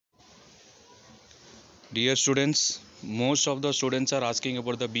Dear students, most of the students are asking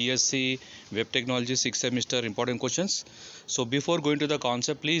about the BSc Web Technology 6th semester important questions. So before going to the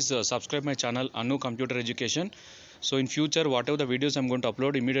concept, please subscribe my channel Anu Computer Education. So in future, whatever the videos I'm going to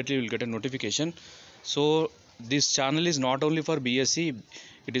upload, immediately you will get a notification. So this channel is not only for BSc,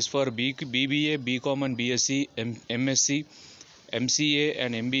 it is for BBA, BCom and BSc, MSc, MCA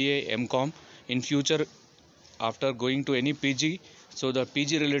and MBA, MCom. In future, after going to any PG, so the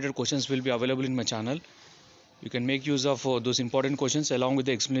PG related questions will be available in my channel. You can make use of those important questions along with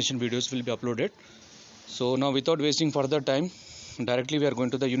the explanation videos will be uploaded. So now without wasting further time, directly we are going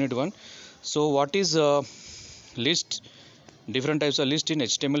to the unit 1. So what is list? Different types of list in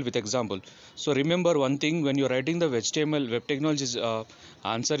HTML with example. So remember one thing, when you are writing the HTML web technologies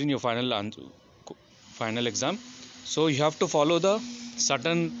answer in your final exam, so you have to follow the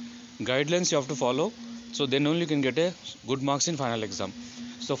certain guidelines you have to follow, so then only you can get a good marks in final exam.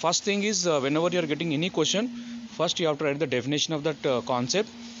 So first thing is, whenever you are getting any question, first you have to write the definition of that concept.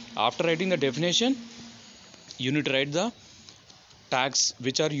 After writing the definition, you need to write the tags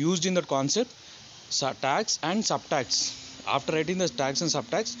which are used in that concept, tags and subtags. After writing the tags and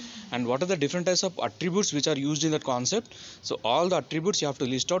subtags, and what are the different types of attributes which are used in that concept, so all the attributes you have to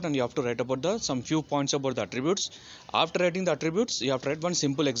list out and you have to write about the some few points about the attributes. After writing the attributes, you have to write one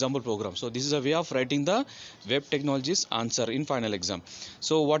simple example program. So this is a way of writing the web technologies answer in final exam.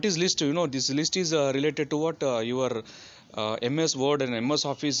 So what is list? This list is related to what your MS Word and MS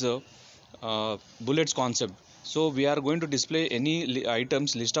Office bullets concept. So we are going to display any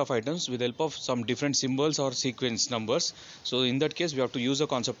items, list of items with help of some different symbols or sequence numbers. So in that case we have to use the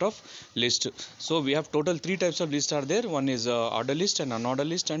concept of list. So we have total three types of list are there. One is order list and unordered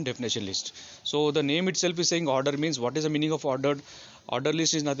list and definition list. So the name itself is saying order, means what is the meaning of ordered? Order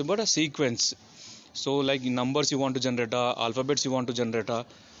list is nothing but a sequence. So like numbers you want to generate, alphabets you want to generate,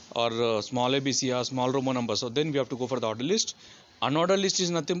 or small ABC or small Roman numbers. So then we have to go for the order list. Unordered list is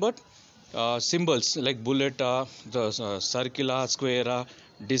nothing but symbols like bullet, the circular, square,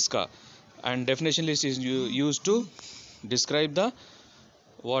 disc, and definition list is used to describe the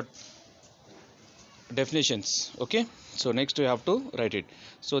what definitions. Okay, so next we have to write it.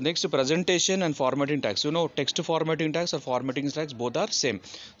 So next, presentation and formatting tags. Text formatting tags or formatting tags both are same.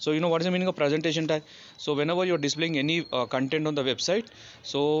 So what is the meaning of presentation tag? So whenever you're displaying any content on the website,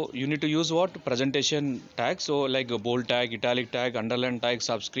 so you need to use what? Presentation tag. So like a bold tag, italic tag, underline tag,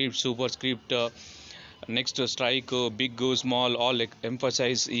 subscript, superscript, next strike, big, small, all, like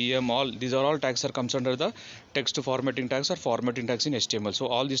emphasize, all these are all tags are comes under the text formatting tags or formatting tags in HTML. So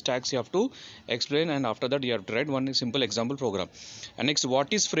all these tags you have to explain, and after that you have to write one simple example program. And next,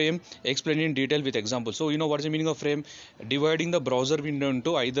 what is frame? Explain in detail with example. So what is the meaning of frame? Dividing the browser window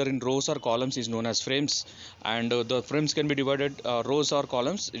into either in rows or columns is known as frames, and the frames can be divided rows or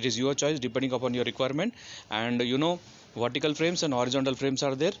columns. It is your choice depending upon your requirement. And vertical frames and horizontal frames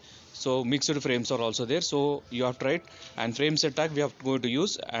are there, so mixed frames are also there. So you have to write, and frame set tag we have to go to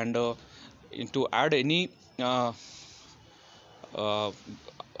use, and to add any uh,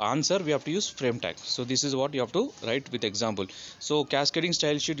 answer we have to use frame tag. So this is what you have to write with example. So cascading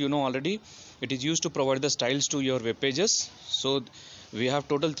style sheet, already it is used to provide the styles to your web pages. So we have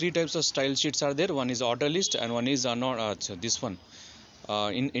total three types of style sheets are there. One is order list and one is this one,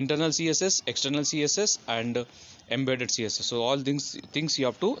 in internal CSS, external CSS, and embedded CSS. So all things you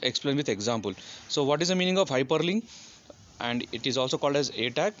have to explain with example. So what is the meaning of hyperlink? And it is also called as a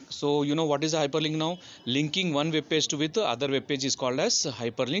tag. So what is a hyperlink now? Linking one web page to with the other web page is called as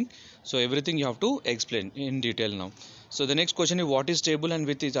hyperlink. So everything you have to explain in detail now. So the next question is, what is table and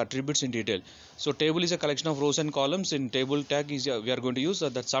with its attributes in detail? So table is a collection of rows and columns. In table tag is we are going to use the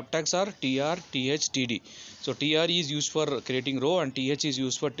subtags are tr, th, td. So tr is used for creating row, and th is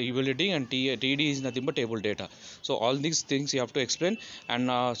used for table editing, and td is nothing but table data. So all these things you have to explain. And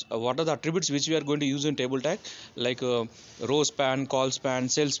what are the attributes which we are going to use in table tag? Like row span, call span,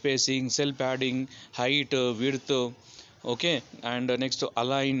 cell spacing, cell padding, height, width, okay, and next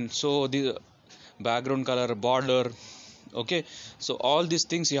align, so the background color, border, okay. So all these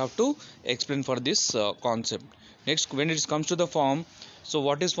things you have to explain for this concept. Next, when it comes to the form, so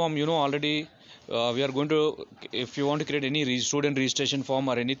what is form? Already we are going to, if you want to create any student registration form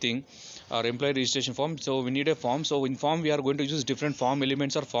or anything, or employee registration form, so we need a form. So in form we are going to use different form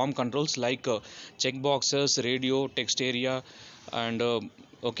elements or form controls like check boxes, radio, text area, and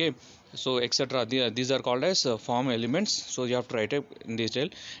okay, so etc. These are called as form elements. So you have to write it in detail.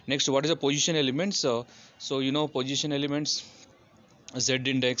 Next, what is the position elements? So position elements, z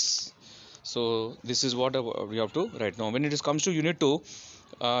index. So this is what we have to write. Now when it comes to unit 2,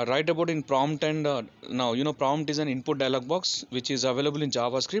 write about in prompt and now prompt is an input dialog box which is available in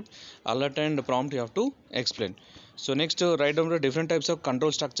JavaScript. Alert and prompt you have to explain. So next, write down the different types of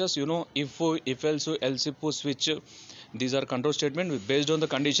control structures. If else if switch, these are control statements. Based on the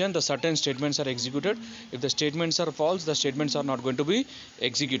condition, the certain statements are executed. If the statements are false, the statements are not going to be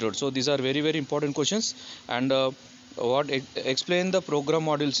executed. So these are very very important questions. And explain the program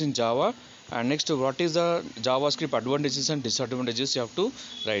modules in Java. And next, what is the JavaScript advantages and disadvantages you have to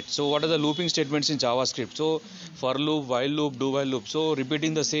write. So what are the looping statements in JavaScript? So for loop, while loop, do while loop. So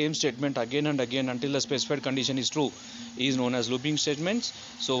repeating the same statement again and again until the specified condition is true is known as looping statements.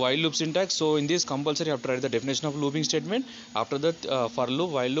 So while loop syntax. So in this compulsory you have to write the definition of looping statement. After that, for loop,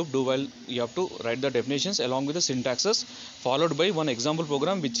 while loop, do while, you have to write the definitions along with the syntaxes, followed by one example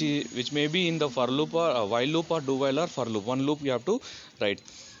program which may be in the for loop or while loop or do while or for loop. One loop you have to write.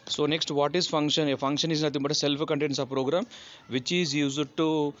 So next, what is function? A function is nothing but a self-contained subprogram which is used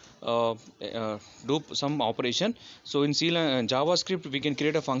to do some operation. So in JavaScript we can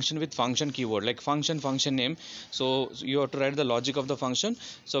create a function with function keyword like function name. So you have to write the logic of the function.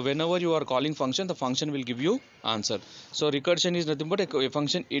 So whenever you are calling function, the function will give you answer. So recursion is nothing but a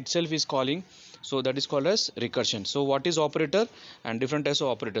function itself is calling. So that is called as recursion. So what is operator and different types of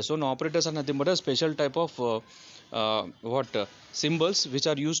operators? So operators are nothing but a special type of symbols which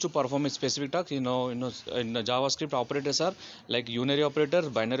are used to perform a specific task. In JavaScript, operators are like unary operator,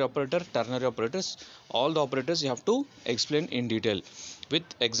 binary operator, ternary operators. All the operators you have to explain in detail with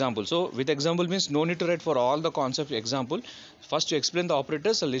example. So with example means no need to write for all the concept example. First you explain the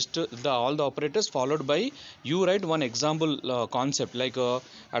operators, list all the operators, followed by you write one example concept like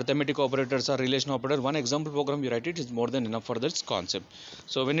arithmetic operators or relation operator. One example program you write, it is more than enough for this concept.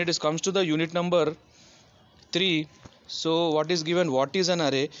 So when it comes to the unit number 3, so what is given, what is an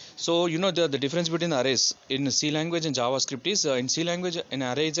array? So the difference between arrays in C language and JavaScript is in C language an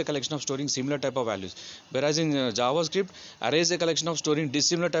array is a collection of storing similar type of values, whereas in JavaScript array is a collection of storing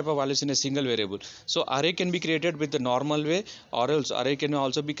dissimilar type of values in a single variable. So array can be created with the normal way, or else array can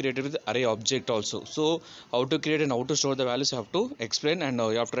also be created with array object also. So how to create and how to store the values you have to explain, and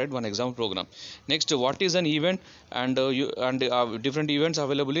you have to write one example program. Next, what is an event? And different events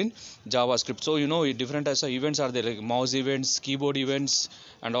available in JavaScript. So different types of events are there, like mouse events, keyboard events,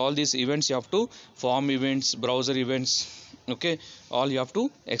 and all these events you have to form events, browser events. Okay, all you have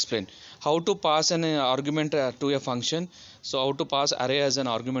to explain. How to pass an argument to a function. So how to pass array as an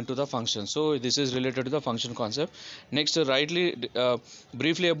argument to the function. So this is related to the function concept. Next,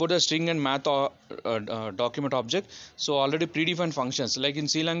 briefly about the string and math document object. So already predefined functions like in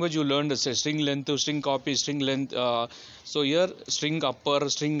C language you learned string length, string copy, string length. So here string upper,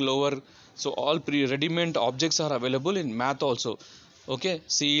 string lower. So all ready-made objects are available in math also. Okay,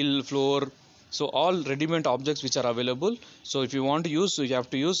 seal, floor. So all ready-made objects which are available. So if you want to use, so you have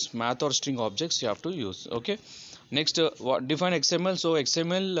to use math or string objects you have to use. Okay. Next, define XML. So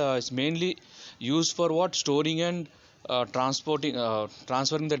XML is mainly used for what? Storing and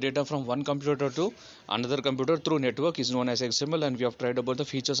transferring the data from one computer to another computer through network is known as XML, and we have tried about the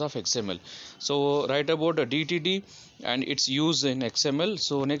features of XML. So write about DTD and its use in XML.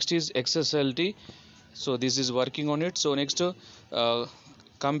 So next is XSLT. So this is working on it. So next,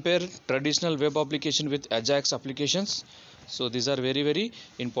 compare traditional web application with Ajax applications. So these are very very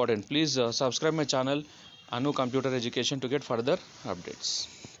important. Please subscribe my channel Anu Computer Education to get further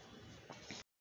updates.